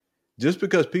just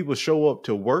because people show up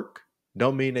to work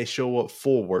don't mean they show up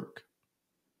for work.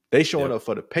 They showing up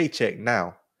for the paycheck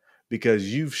now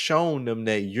because you've shown them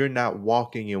that you're not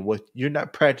walking in what you're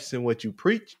not practicing what you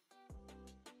preach.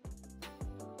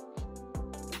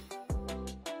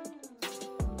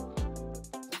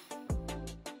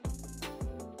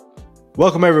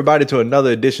 Welcome everybody to another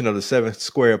edition of the Seventh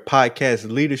Square Podcast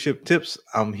Leadership Tips.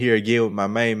 I'm here again with my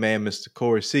main man, Mr.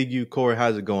 Corey Segue. Corey,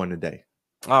 how's it going today?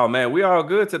 Oh man, we all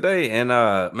good today. And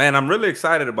man, I'm really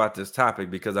excited about this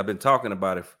topic because I've been talking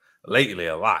about it lately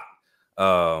a lot.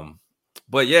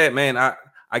 But yeah, man,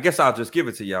 I guess I'll just give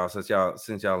it to y'all since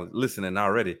y'all listening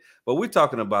already. But we're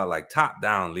talking about like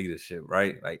top-down leadership,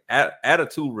 right? Like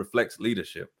attitude reflects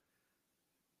leadership.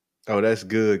 Oh, that's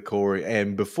good, Corey.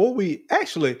 And before we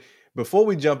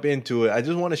jump into it, I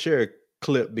just want to share a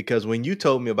clip because when you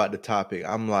told me about the topic,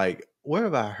 I'm like, where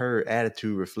have I heard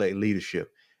attitude reflect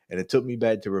leadership? And it took me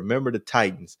back to Remember the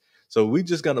Titans. So we're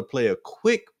just going to play a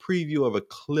quick preview of a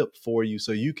clip for you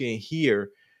so you can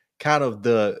hear kind of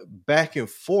the back and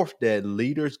forth that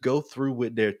leaders go through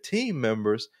with their team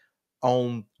members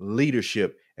on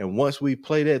leadership. And once we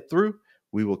play that through,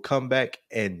 we will come back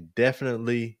and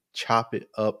definitely chop it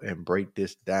up and break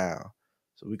this down.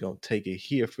 So we're going to take it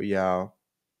here for y'all.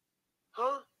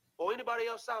 Huh? Or anybody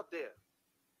else out there?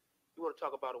 You want to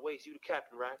talk about a waste? You the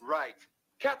captain, right? Right.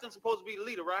 Captain's supposed to be the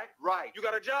leader, right? Right. You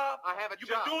got a job? I have a You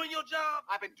job. been doing your job?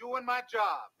 I've been doing my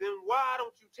job. Then why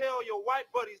don't you tell your white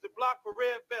buddies to block for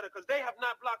Red better? Because they have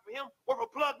not blocked for him worth a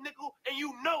plug nickel, and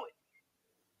you know it.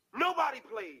 Nobody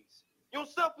plays,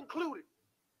 yourself included.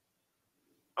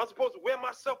 I'm supposed to wear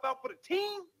myself out for the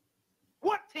team?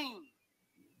 What team?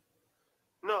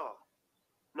 No.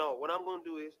 What I'm going to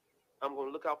do is I'm going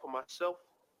to look out for myself,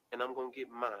 and I'm going to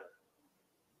get mine.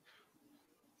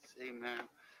 See, man,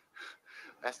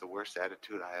 that's the worst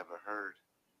attitude I ever heard.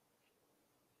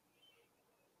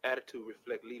 Attitude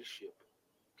reflect leadership,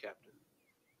 Captain.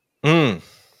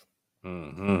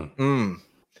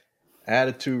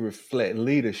 Attitude reflect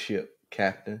leadership,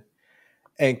 Captain.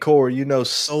 And Corey, you know,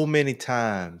 so many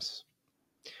times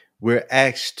we're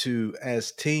asked to,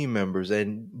 as team members,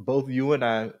 and both you and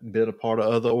I been a part of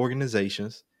other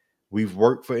organizations. We've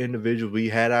worked for individuals. We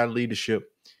had our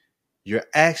leadership. You're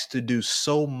asked to do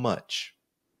so much.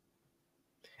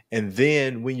 And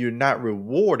then when you're not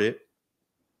rewarded,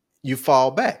 you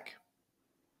fall back.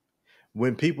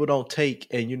 When people don't take,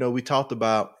 and you know, we talked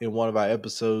about in one of our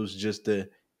episodes, just the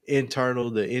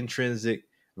internal, the intrinsic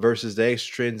versus the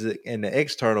extrinsic and the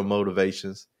external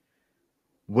motivations.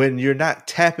 When you're not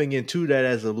tapping into that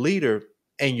as a leader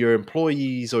and your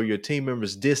employees or your team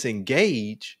members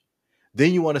disengage,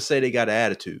 then you want to say they got an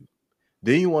attitude.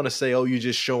 Then you want to say, oh, you're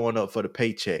just showing up for the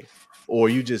paycheck, or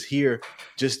you just here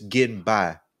just getting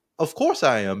by. Of course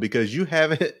I am, because you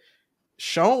haven't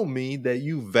shown me that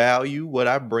you value what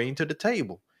I bring to the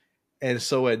table. And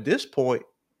so at this point,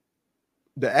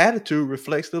 the attitude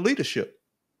reflects the leadership.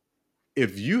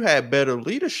 If you had better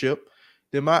leadership,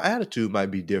 then my attitude might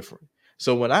be different.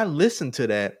 So when I listen to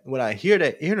that, when I hear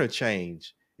that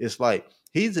interchange, it's like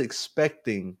he's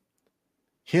expecting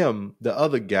him, the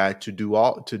other guy, to do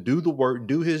the work,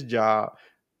 do his job,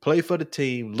 play for the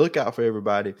team, look out for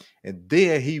everybody. And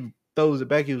then he throws it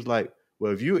back. He was like,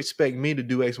 well, if you expect me to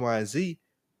do X, Y, and Z,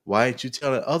 why aren't you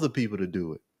telling other people to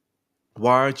do it?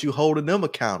 Why aren't you holding them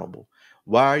accountable?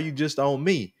 Why are you just on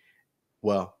me?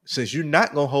 Well, since you're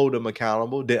not going to hold them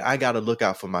accountable, then I got to look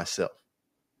out for myself.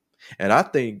 And I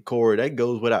think, Corey, that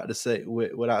goes without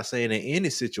saying in any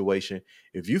situation.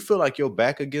 If you feel like you're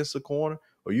back against the corner,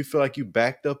 or you feel like you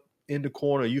backed up in the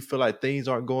corner, or you feel like things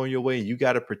aren't going your way and you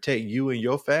got to protect you and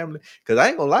your family. Because I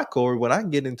ain't going to lie, Corey, when I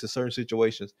get into certain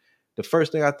situations, the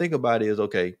first thing I think about is,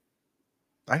 okay,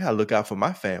 I got to look out for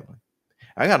my family.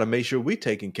 I got to make sure we're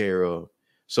taken care of.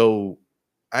 So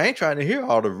I ain't trying to hear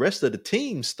all the rest of the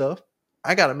team stuff.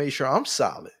 I got to make sure I'm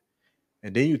solid.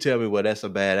 And then you tell me, well, that's a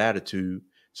bad attitude.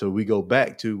 So we go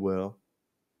back to, well,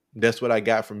 that's what I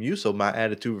got from you. So my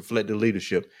attitude reflected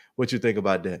leadership. What you think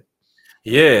about that?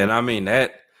 Yeah, and I mean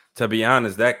that, to be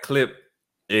honest, that clip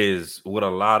is what a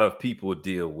lot of people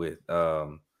deal with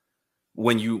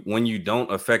when you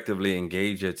don't effectively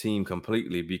engage your team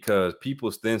completely, because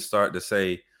people then start to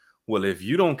say, well, if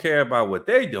you don't care about what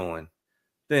they're doing,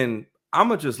 then I'm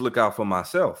gonna just look out for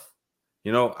myself.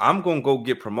 You know, I'm gonna go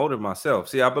get promoted myself.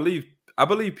 See, I believe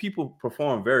people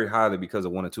perform very highly because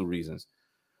of one or two reasons.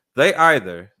 They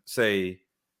either say,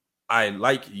 I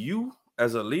like you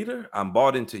as a leader, I'm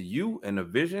bought into you and the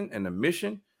vision and the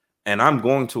mission, and I'm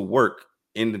going to work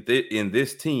in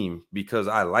this team because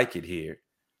I like it here.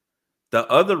 The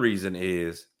other reason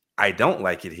is I don't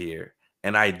like it here,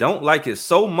 and I don't like it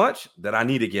so much that I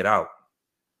need to get out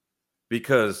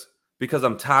because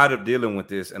I'm tired of dealing with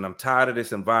this, and I'm tired of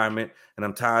this environment, and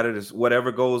I'm tired of this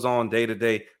whatever goes on day to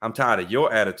day. I'm tired of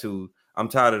your attitude. I'm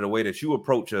tired of the way that you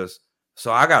approach us.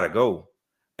 So I gotta go.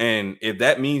 And if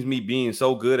that means me being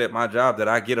so good at my job that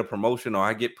I get a promotion or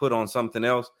I get put on something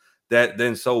else, that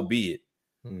then so be it.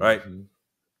 Right.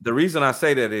 The reason I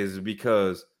say that is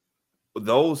because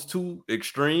those two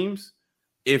extremes,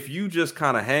 if you just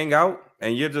kind of hang out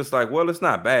and you're just like, well, it's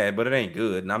not bad, but it ain't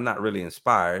good, and I'm not really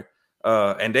inspired,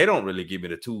 and they don't really give me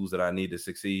the tools that I need to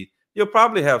succeed, you'll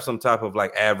probably have some type of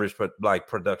like average like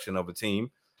production of a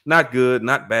team. Not good,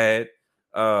 not bad.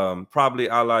 Probably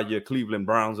a la your Cleveland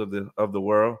Browns of the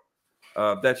world.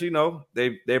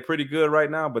 That they're pretty good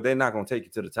right now, but they're not going to take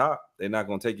you to the top. They're not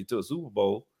going to take you to a Super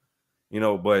Bowl,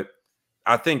 But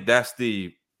I think that's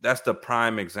the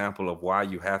prime example of why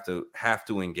you have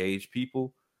to engage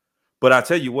people. But I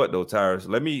tell you what, though, Tyrus,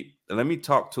 let me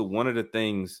talk to one of the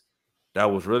things that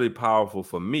was really powerful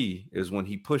for me is when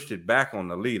he pushed it back on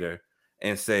the leader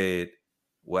and said,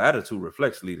 "Well, attitude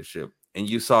reflects leadership," and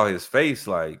you saw his face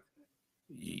like,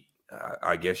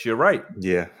 I guess you're right.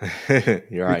 Yeah,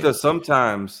 you're right. Because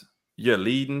sometimes you're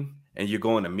leading and you're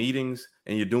going to meetings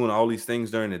and you're doing all these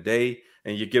things during the day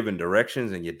and you're giving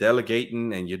directions and you're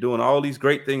delegating and you're doing all these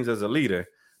great things as a leader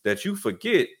that you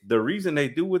forget the reason they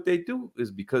do what they do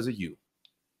is because of you.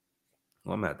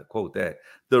 Well, I'm going to have to quote that.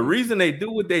 The reason they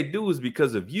do what they do is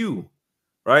because of you,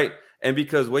 right? And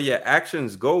because where your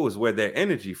actions go is where their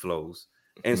energy flows.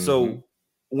 And so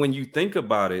when you think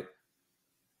about it,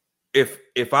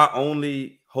 if I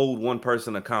only hold one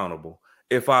person accountable,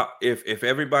 if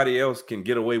everybody else can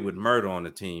get away with murder on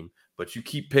the team, but you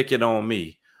keep picking on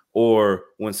me, or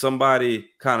when somebody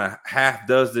kind of half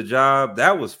does the job,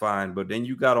 that was fine, but then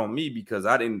you got on me because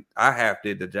I half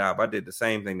did the job. I did the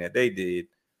same thing that they did.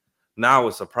 Now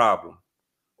it's a problem.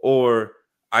 Or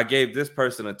I gave this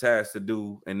person a task to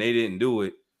do and they didn't do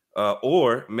it.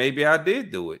 Or maybe I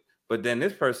did do it, but then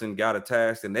this person got a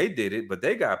task and they did it, but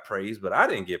they got praised, but I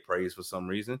didn't get praised for some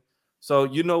reason. So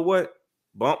you know what?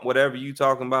 Bump whatever you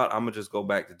talking about. I'm going to just go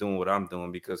back to doing what I'm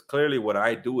doing because clearly what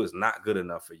I do is not good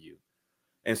enough for you.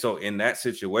 And so in that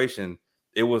situation,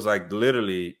 it was like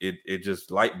literally it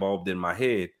just light bulbed in my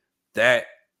head. That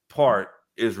part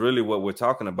is really what we're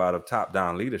talking about of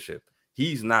top-down leadership.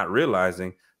 He's not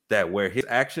realizing that where his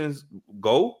actions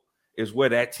go is where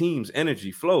that team's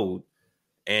energy flowed.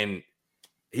 And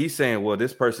he's saying, well,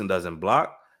 this person doesn't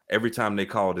block. Every time they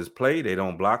call this play, they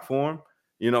don't block for him.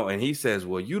 And he says,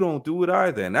 well, you don't do it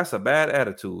either. And that's a bad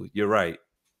attitude. You're right.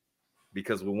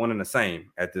 Because we're one and the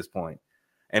same at this point.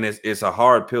 And it's a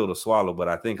hard pill to swallow, but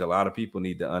I think a lot of people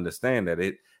need to understand that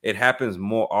it happens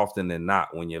more often than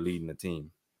not when you're leading a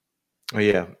team.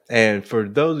 Yeah. And for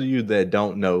those of you that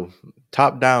don't know,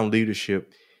 top-down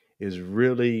leadership is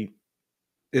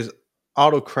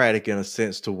autocratic in a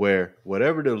sense to where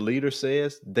whatever the leader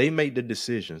says, they make the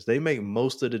decisions. They make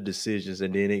most of the decisions,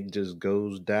 and then it just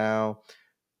goes down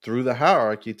through the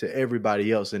hierarchy to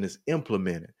everybody else and it's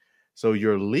implemented. So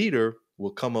your leader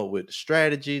will come up with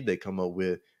strategy. They come up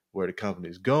with where the company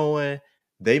is going.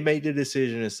 They make the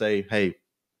decision and say, hey,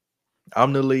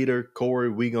 I'm the leader. Corey,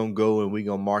 we going to go and we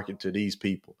going to market to these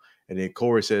people. And then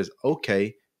Corey says,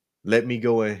 okay, let me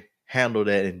go and handle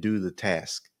that and do the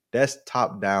task. That's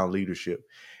top-down leadership.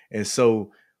 And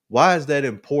so why is that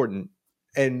important?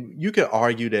 And you can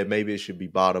argue that maybe it should be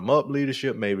bottom-up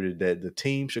leadership, maybe that the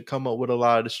team should come up with a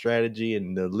lot of the strategy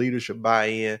and the leadership buy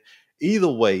in.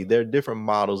 Either way, there are different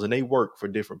models and they work for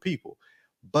different people.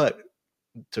 But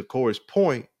to Corey's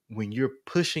point, when you're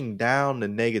pushing down the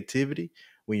negativity,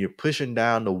 when you're pushing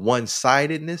down the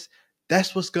one-sidedness,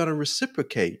 that's what's going to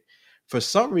reciprocate. For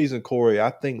some reason, Corey,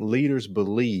 I think leaders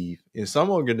believe in some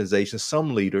organizations,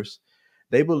 some leaders,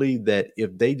 they believe that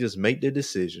if they just make the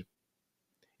decision,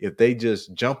 if they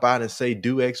just jump out and say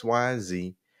do X, Y, and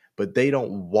Z, but they don't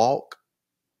walk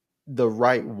the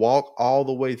right walk all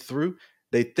the way through,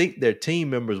 they think their team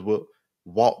members will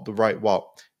walk the right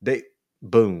walk.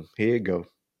 Boom, here you go.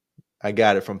 I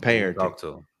got it from parenting. Talk to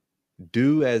them.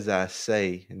 Do as I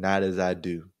say, not as I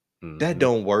do. That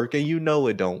don't work, and you know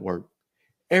it don't work.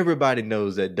 Everybody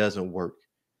knows that doesn't work.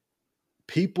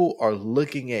 People are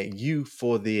looking at you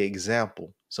for the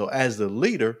example. So as the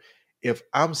leader, if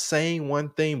I'm saying one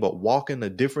thing but walking a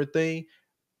different thing,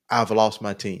 I've lost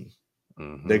my team.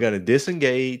 They're going to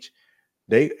disengage.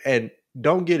 And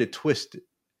don't get it twisted.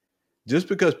 Just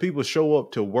because people show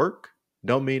up to work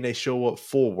don't mean they show up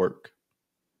for work.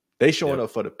 They showing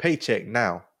up for the paycheck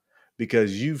now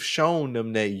because you've shown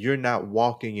them that you're not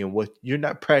walking in you're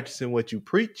not practicing what you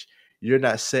preach. You're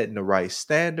not setting the right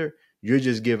standard. You're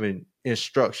just giving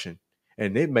instruction,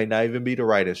 and it may not even be the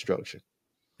right instruction.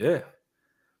 Yeah.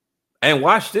 And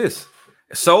watch this.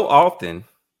 So often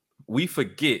we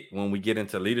forget when we get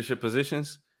into leadership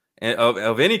positions and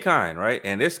of any kind, right?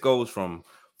 And this goes from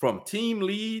team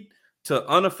lead to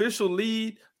unofficial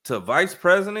lead to vice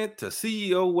president to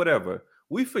CEO, whatever.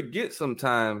 We forget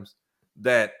sometimes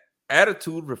that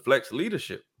attitude reflects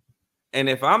leadership. And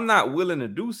if I'm not willing to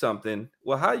do something,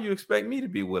 well, how you expect me to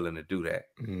be willing to do that?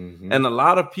 Mm-hmm. And a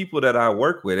lot of people that I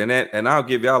work with, and I'll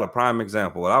give y'all a prime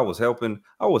example. I was helping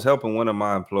one of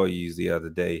my employees the other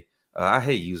day. I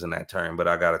hate using that term, but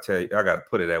I gotta tell you, I gotta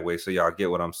put it that way so y'all get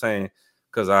what I'm saying.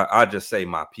 Because I just say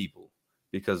my people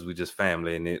because we just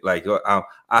family, and it like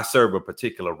I serve a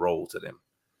particular role to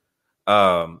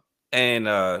them.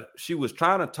 And she was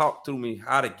trying to talk to me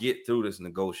how to get through this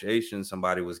negotiation.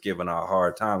 Somebody was giving her a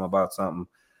hard time about something,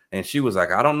 and she was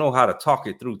like, "I don't know how to talk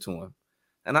it through to him."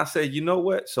 And I said, you know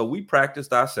what? So we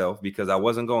practiced ourselves because I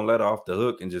wasn't going to let her off the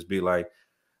hook and just be like,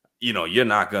 you're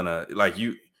not going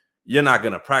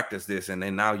to practice this. And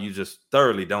then now you just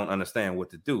thoroughly don't understand what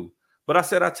to do. But I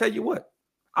said, I tell you what,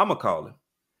 I'm going to call him.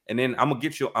 And then I'm going to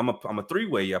get you, I'm a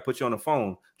three-way. I put you on the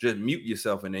phone, just mute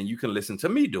yourself. And then you can listen to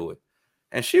me do it.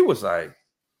 And she was like,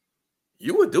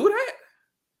 you would do that?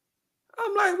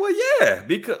 I'm like, well, yeah,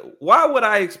 because why would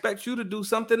I expect you to do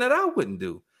something that I wouldn't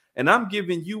do? And I'm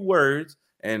giving you words.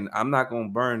 And I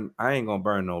ain't gonna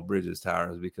burn no bridges,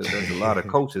 Tyrus, because there's a lot of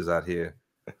coaches out here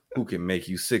who can make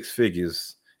you six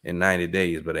figures in 90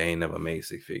 days, but they ain't never made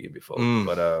six figure before.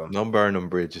 But don't burn them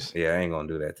bridges. Yeah, I ain't gonna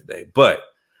do that today. But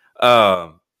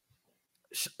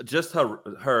just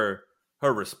her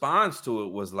response to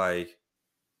it was like,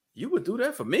 you would do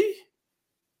that for me?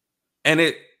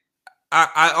 And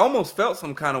I almost felt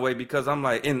some kind of way because I'm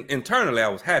like, internally I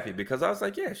was happy because I was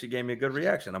like, yeah, she gave me a good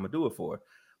reaction. I'm gonna do it for her.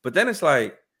 But then it's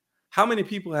like, how many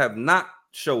people have not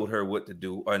showed her what to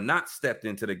do or not stepped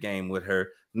into the game with her,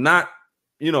 not,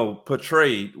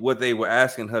 portrayed what they were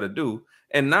asking her to do.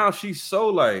 And now she's so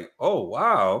like, oh,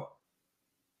 wow,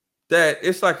 that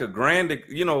it's like a grand,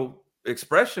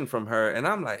 expression from her. And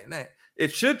I'm like, man,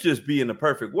 it should just be in the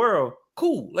perfect world.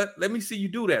 Cool. Let me see you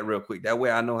do that real quick. That way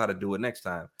I know how to do it next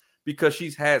time. Because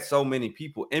she's had so many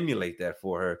people emulate that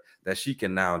for her that she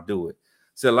can now do it.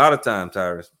 So a lot of times,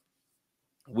 Tyrus,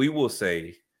 we will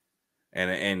say,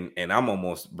 and I'm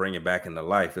almost bringing back into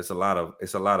life. It's a lot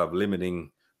of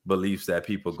limiting beliefs that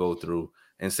people go through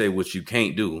and say what you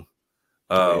can't do,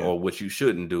 or what you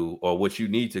shouldn't do, or what you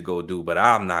need to go do. But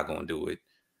I'm not going to do it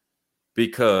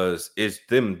because it's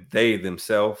them. They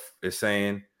themselves is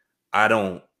saying, I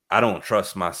don't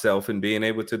trust myself in being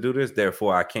able to do this.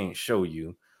 Therefore, I can't show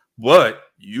you. But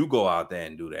you go out there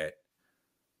and do that.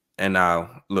 And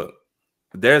now look.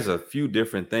 There's a few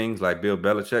different things like Bill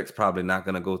Belichick's probably not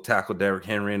going to go tackle Derrick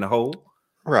Henry in the hole.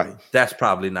 Right. That's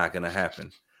probably not going to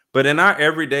happen. But in our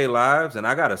everyday lives, and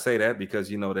I got to say that because,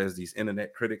 there's these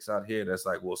internet critics out here that's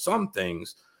like, well, some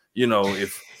things,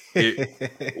 if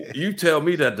you tell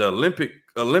me that the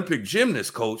Olympic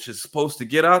gymnast coach is supposed to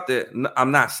get out there,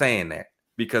 I'm not saying that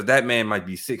because that man might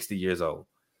be 60 years old.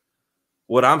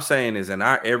 What I'm saying is in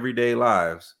our everyday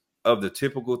lives of the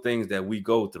typical things that we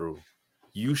go through,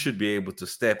 you should be able to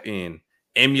step in,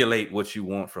 emulate what you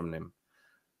want from them,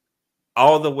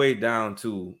 all the way down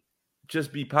to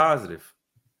just be positive.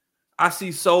 I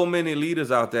see so many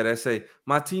leaders out there that say,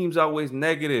 my team's always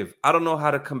negative. I don't know how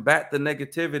to combat the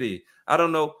negativity. I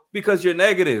don't know, because you're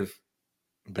negative.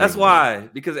 That's why,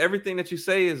 because everything that you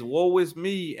say is woe is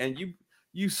me, and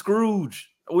you Scrooge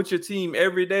with your team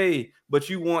every day, but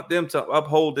you want them to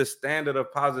uphold this standard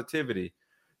of positivity.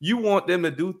 You want them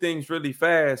to do things really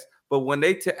fast, but when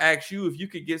they ask you if you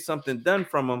could get something done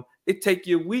from them, it take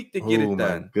you a week to get it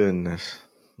done.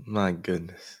 My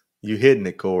goodness. You hitting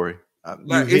it, Corey.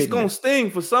 It's going to sting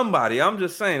for somebody. I'm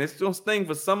just saying, it's going to sting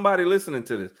for somebody listening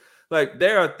to this. Like,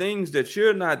 there are things that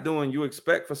you're not doing you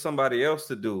expect for somebody else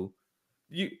to do.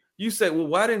 You say, well,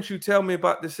 why didn't you tell me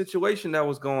about the situation that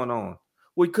was going on?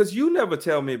 Well, because you never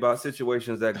tell me about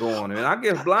situations that go on, and I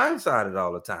get blindsided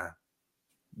all the time.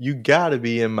 You gotta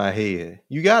be in my head.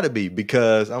 You gotta be,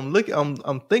 because I'm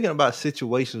thinking about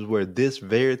situations where this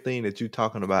very thing that you're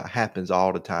talking about happens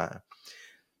all the time.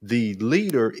 The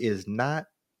leader is not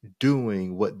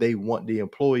doing what they want the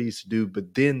employees to do,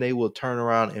 but then they will turn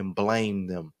around and blame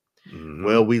them. Mm-hmm.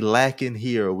 Well, we lacking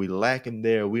here, we lacking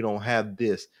there, we don't have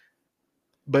this.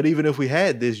 But even if we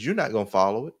had this, you're not gonna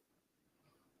follow it.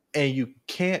 And you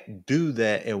can't do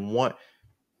that. And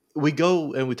we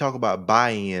go and we talk about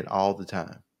buy-in all the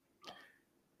time.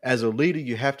 As a leader,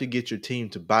 you have to get your team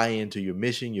to buy into your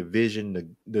mission, your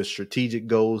vision, the strategic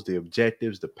goals, the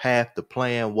objectives, the path, the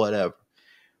plan, whatever.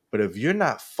 But if you're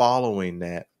not following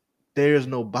that, there's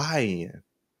no buy-in.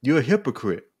 You're a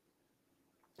hypocrite.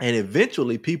 And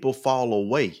eventually people fall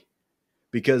away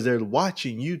because they're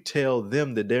watching you tell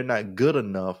them that they're not good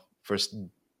enough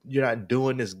you're not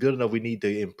doing this good enough. We need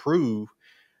to improve.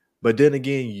 But then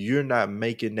again, you're not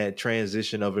making that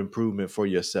transition of improvement for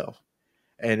yourself.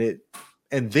 And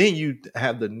then you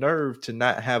have the nerve to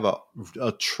not have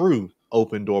a true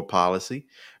open door policy,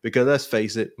 because let's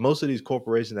face it, most of these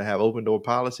corporations that have open door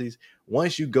policies,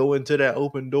 once you go into that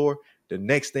open door, the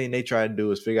next thing they try to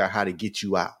do is figure out how to get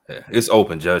you out. Yeah, it's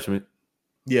open judgment.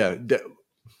 Yeah.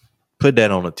 Put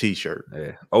that on a t-shirt.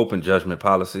 Yeah. Open judgment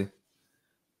policy.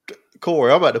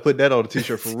 Corey, I'm about to put that on a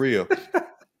t-shirt for real.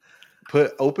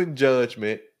 Put open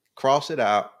judgment, cross it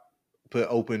out, put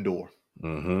open door.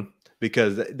 Mm-hmm.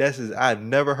 Because I've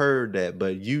never heard that,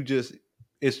 but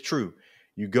it's true.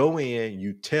 You go in,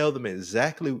 you tell them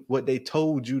exactly what they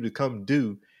told you to come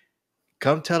do.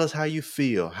 Come tell us how you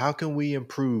feel. How can we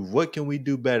improve? What can we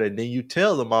do better? And then you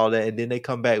tell them all that, and then they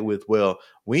come back with, well,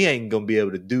 we ain't going to be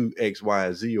able to do X, Y,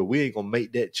 and Z, or we ain't going to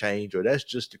make that change, or that's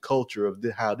just the culture of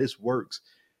how this works.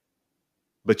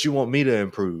 But you want me to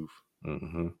improve,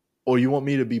 mm-hmm. or you want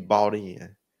me to be bought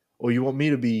in, or you want me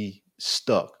to be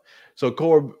stuck. So,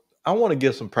 Corey, I want to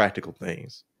give some practical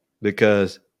things,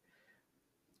 because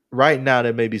right now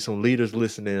there may be some leaders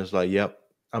listening. It's like, yep,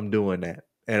 I'm doing that,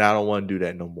 and I don't want to do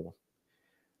that no more.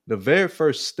 The very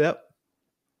first step,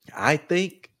 I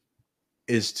think,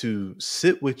 is to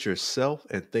sit with yourself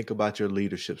and think about your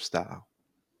leadership style.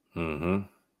 Mm-hmm.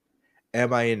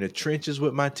 Am I in the trenches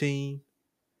with my team?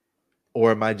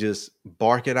 Or am I just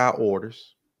barking out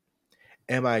orders?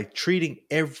 Am I treating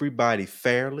everybody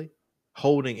fairly,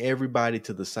 holding everybody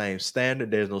to the same standard?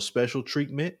 There's no special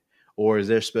treatment, or is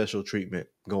there special treatment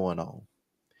going on?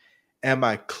 Am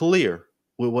I clear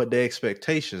with what the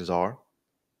expectations are?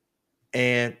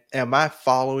 And am I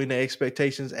following the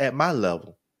expectations at my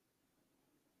level?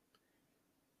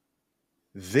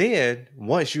 Then,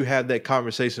 once you have that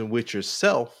conversation with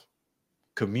yourself,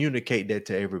 communicate that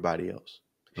to everybody else.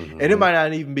 Mm-hmm. And it might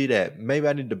not even be that. Maybe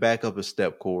I need to back up a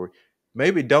step, Corey.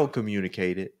 Maybe don't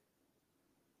communicate it.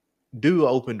 Do an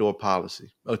open door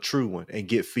policy, a true one, and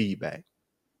get feedback.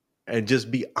 And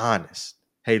just be honest.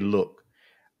 Hey, look,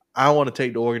 I want to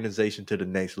take the organization to the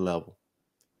next level.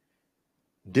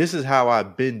 This is how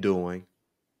I've been doing.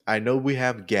 I know we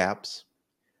have gaps.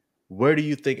 Where do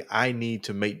you think I need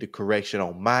to make the correction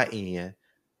on my end?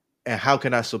 And how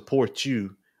can I support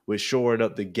you with shoring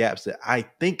up the gaps that I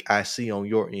think I see on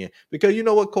your end? Because you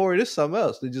know what, Corey, this is something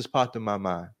else that just popped in my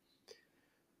mind.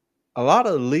 A lot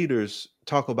of leaders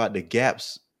talk about the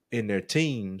gaps in their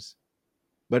teams,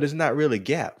 but it's not really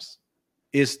gaps.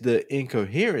 It's the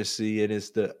incoherency and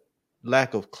it's the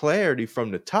lack of clarity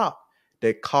from the top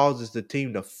that causes the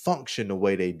team to function the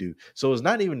way they do. So it's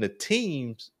not even the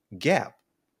team's gap.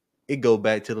 It goes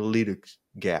back to the leader's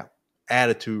gap.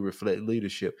 Attitude reflects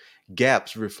leadership.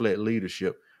 Gaps reflect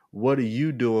leadership. What are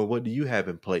you doing? What do you have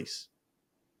in place?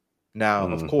 Now,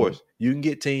 of course, you can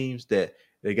get teams that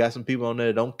they got some people on there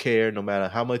that don't care. No matter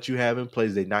how much you have in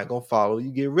place, they're not going to follow.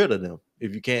 You get rid of them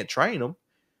if you can't train them.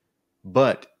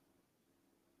 But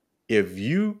if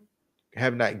you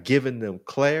have not given them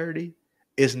clarity,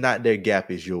 it's not their gap,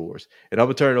 it's yours. And I'm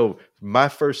going to turn it over. My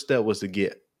first step was to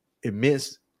get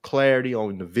immense clarity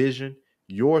on the vision,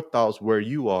 your thoughts, where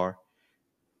you are.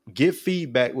 Get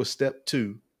feedback with step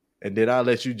 2. And then I'll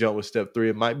let you jump with step 3.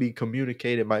 It might be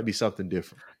communicated. It might be something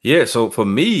different. Yeah. So for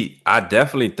me, I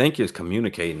definitely think it's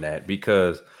communicating that,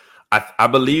 because I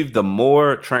believe the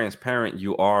more transparent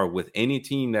you are with any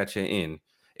team that you're in,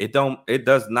 it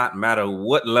does not matter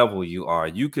what level you are.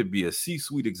 You could be a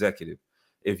C-suite executive.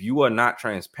 If you are not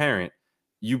transparent,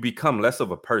 you become less of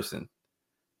a person.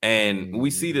 And we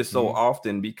see this so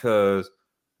often because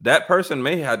that person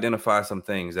may identify some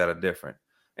things that are different.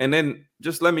 And then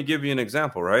just let me give you an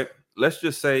example, right? Let's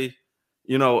just say,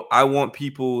 I want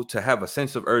people to have a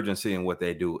sense of urgency in what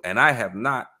they do. And I have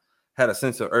not had a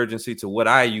sense of urgency to what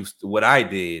I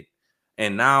did.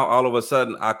 And now all of a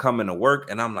sudden I come into work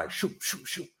and I'm like, shoot.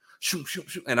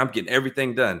 And I'm getting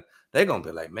everything done. They're going to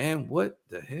be like, man, what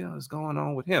the hell is going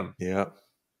on with him? Yeah.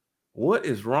 What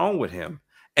is wrong with him?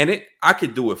 And I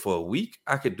could do it for a week.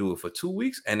 I could do it for 2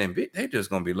 weeks. And then they're just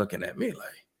going to be looking at me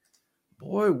like,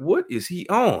 boy, what is he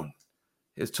on?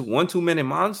 It's one too many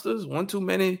monsters, one too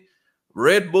many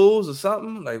Red Bulls or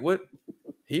something. Like what?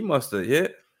 He must have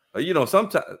hit.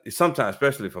 Sometimes,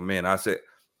 especially for men, I said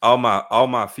all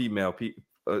my female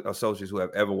associates who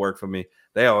have ever worked for me,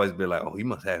 they always be like, oh, he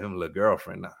must have him a little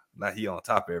girlfriend now. Now he on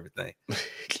top of everything.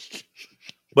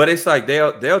 But it's like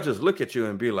they'll just look at you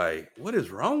and be like, what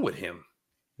is wrong with him?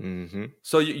 Mm-hmm.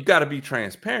 So you got to be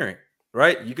transparent,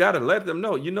 right? You got to let them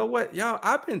know, you know what, y'all,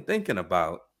 I've been thinking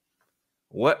about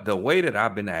the way that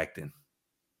I've been acting.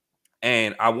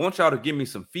 And I want y'all to give me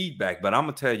some feedback, but I'm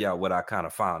going to tell y'all what I kind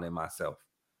of found in myself.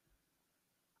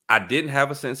 I didn't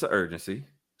have a sense of urgency.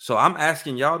 So I'm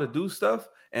asking y'all to do stuff.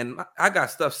 And I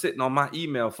got stuff sitting on my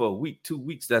email for a week, 2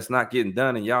 weeks that's not getting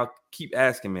done. And y'all keep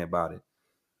asking me about it.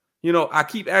 You know, I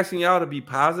keep asking y'all to be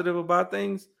positive about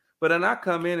things, but then I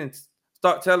come in and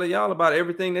start telling y'all about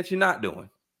everything that you're not doing.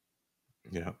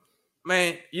 Yeah.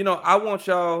 Man, you know, I want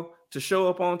y'all to show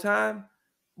up on time,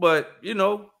 but, you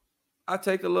know, I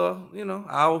take a little, you know,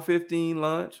 hour 15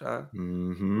 lunch. I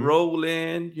roll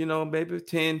in, you know, maybe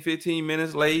 10, 15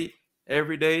 minutes late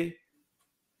every day.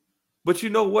 But you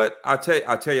know what? I'll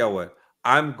tell y'all what.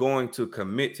 I'm going to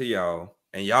commit to y'all,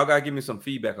 and y'all got to give me some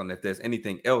feedback on if there's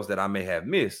anything else that I may have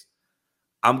missed.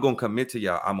 I'm going to commit to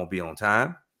y'all. I'm going to be on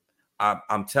time.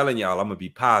 I'm telling y'all I'm going to be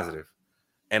positive.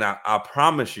 And I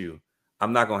promise you,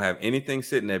 I'm not going to have anything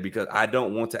sitting there because I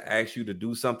don't want to ask you to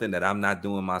do something that I'm not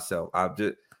doing myself.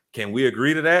 Can we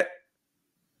agree to that?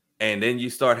 And then you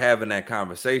start having that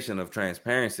conversation of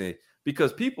transparency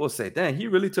because people say, dang, he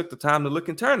really took the time to look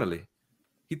internally.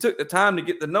 He took the time to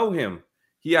get to know him.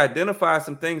 He identified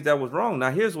some things that was wrong.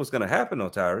 Now, here's what's going to happen,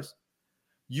 Tyrus.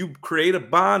 You create a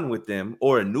bond with them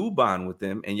or a new bond with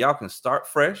them, and y'all can start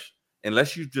fresh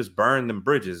unless you just burn them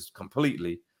bridges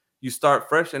completely. You start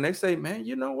fresh, and they say, man,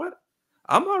 you know what?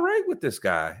 I'm all right with this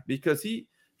guy because he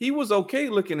was okay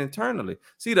looking internally.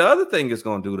 See, the other thing it's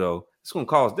going to do, though, it's going to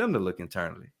cause them to look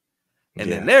internally. And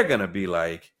then they're going to be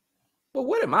like, well,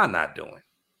 what am I not doing?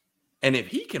 And if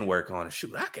he can work on it,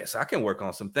 shoot, I guess I can work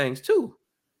on some things too.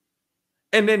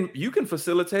 And then you can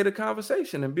facilitate a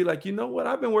conversation and be like, you know what?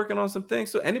 I've been working on some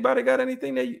things. So anybody got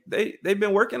anything they've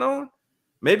been working on?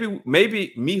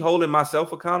 Maybe me holding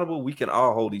myself accountable, we can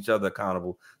all hold each other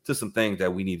accountable to some things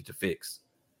that we needed to fix.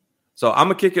 So I'm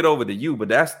going to kick it over to you, but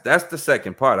that's the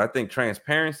second part. I think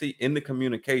transparency in the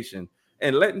communication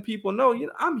and letting people know, you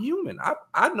know, I'm human.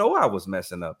 I know I was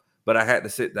messing up, but I had to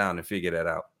sit down and figure that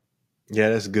out. Yeah,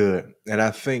 that's good. And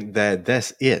I think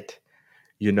that's it,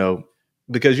 you know,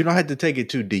 because you don't have to take it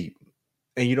too deep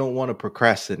and you don't want to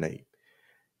procrastinate.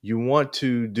 You want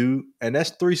to do, and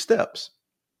that's 3 steps.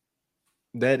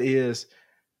 That is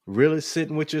really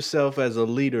sitting with yourself as a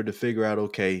leader to figure out,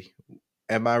 okay,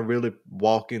 am I really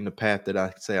walking the path that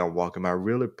I say I'm walking? Am I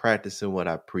really practicing what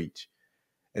I preach?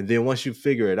 And then once you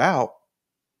figure it out,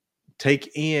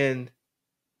 take in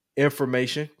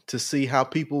information to see how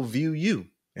people view you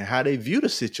and how they view the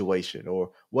situation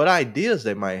or what ideas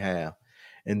they might have.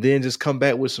 And then just come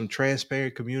back with some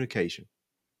transparent communication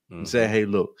and say, hey,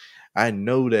 look, I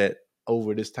know that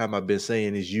over this time I've been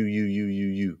saying is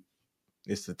you.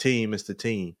 It's the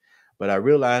team. But I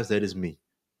realize that it's me.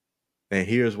 And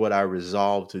here's what I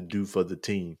resolved to do for the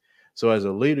team. So as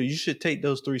a leader, you should take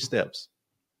those 3 steps.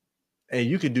 And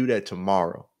you can do that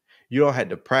tomorrow. You don't have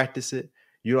to practice it.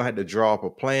 You don't have to draw up a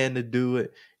plan to do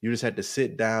it. You just have to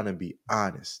sit down and be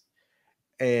honest.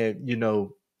 And, you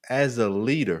know, as a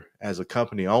leader, as a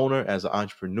company owner, as an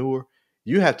entrepreneur,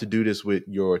 you have to do this with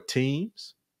your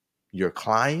teams, your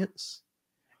clients,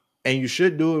 and you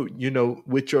should do it, you know,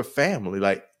 with your family.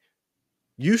 Like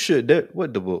you should,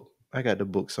 what the book? I got the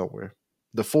book somewhere.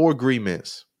 The 4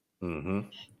 Agreements.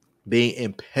 Being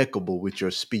impeccable with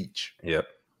your speech. Yep.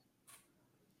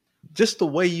 Just the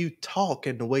way you talk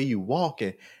and the way you walk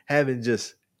and having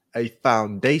just a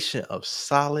foundation of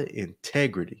solid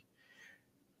integrity.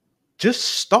 Just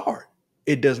start.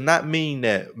 It does not mean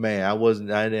that, man, I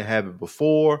didn't have it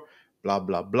before, blah,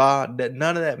 blah, blah. That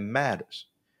none of that matters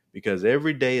because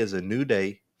every day is a new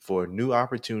day for a new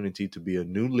opportunity to be a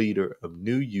new leader, a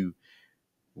new you.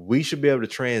 We should be able to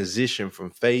transition from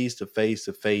phase to phase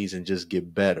to phase and just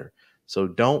get better. So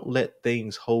don't let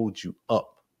things hold you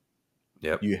up.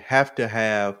 Yep. You have to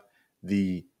have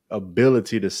the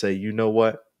ability to say, you know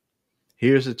what?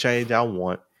 Here's the change I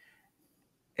want.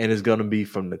 And it's going to be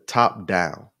from the top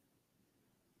down.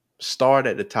 Start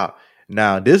at the top.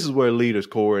 Now, this is where leaders,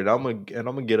 Corey, and I'm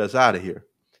gonna get us out of here.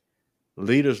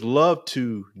 Leaders love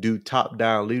to do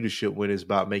top-down leadership when it's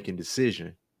about making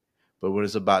decisions. But when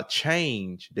it's about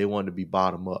change, they want to be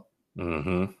bottom up. They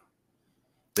want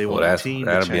the team to change.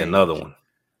 That'll be another one.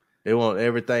 They want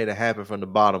everything to happen from the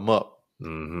bottom up.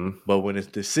 But when it's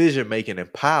decision making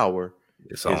and power,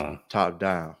 it's on top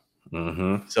down.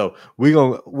 So we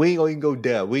ain't gonna even go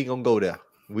there. We ain't gonna go there.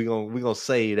 We gonna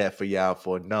save that for y'all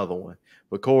for another one.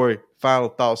 But Corey, final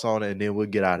thoughts on it, and then we'll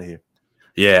get out of here.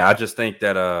 Yeah, I just think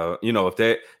that you know,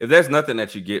 if there's nothing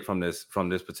that you get from this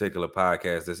particular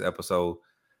podcast, this episode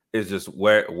is just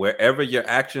wherever your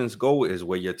actions go is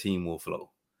where your team will flow.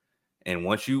 And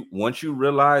once you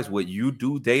realize what you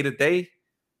do day to day,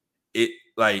 it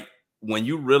like when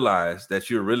you realize that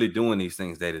you're really doing these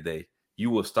things day to day, you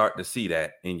will start to see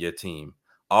that in your team,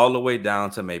 all the way down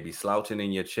to maybe slouching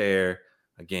in your chair.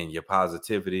 Again, your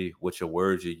positivity, what your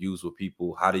words you use with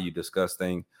people, how do you discuss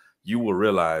things? You will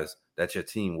realize that your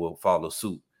team will follow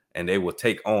suit and they will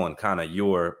take on kind of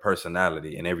your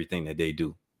personality and everything that they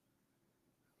do.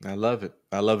 I love it.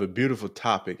 I love it. Beautiful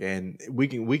topic. And we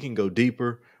can go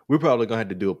deeper. We're probably gonna have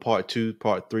to do a part 2,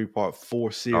 part 3, part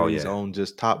 4 series on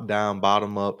just top down,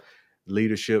 bottom up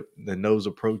leadership and those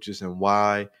approaches and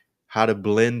why, how to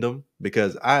blend them.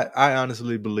 Because I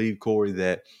honestly believe, Corey,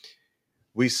 that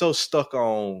we so stuck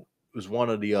on it was one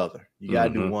or the other. You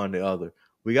gotta do one or the other.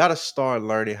 We gotta start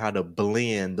learning how to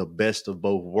blend the best of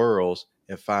both worlds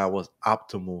and find what's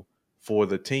optimal for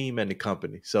the team and the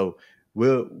company. So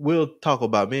we'll talk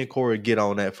about, me and Corey get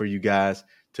on that for you guys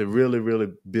to really,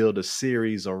 really build a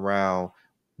series around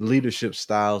leadership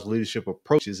styles, leadership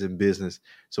approaches in business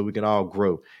so we can all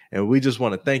grow. And we just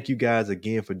want to thank you guys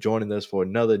again for joining us for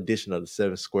another edition of the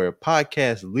 7 Square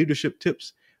Podcast, Leadership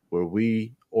Tips, where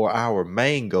our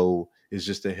main goal is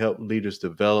just to help leaders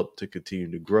develop, to continue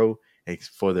to grow, and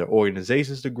for their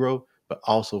organizations to grow, but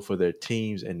also for their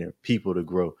teams and their people to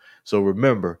grow. So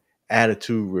remember,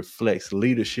 attitude reflects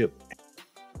leadership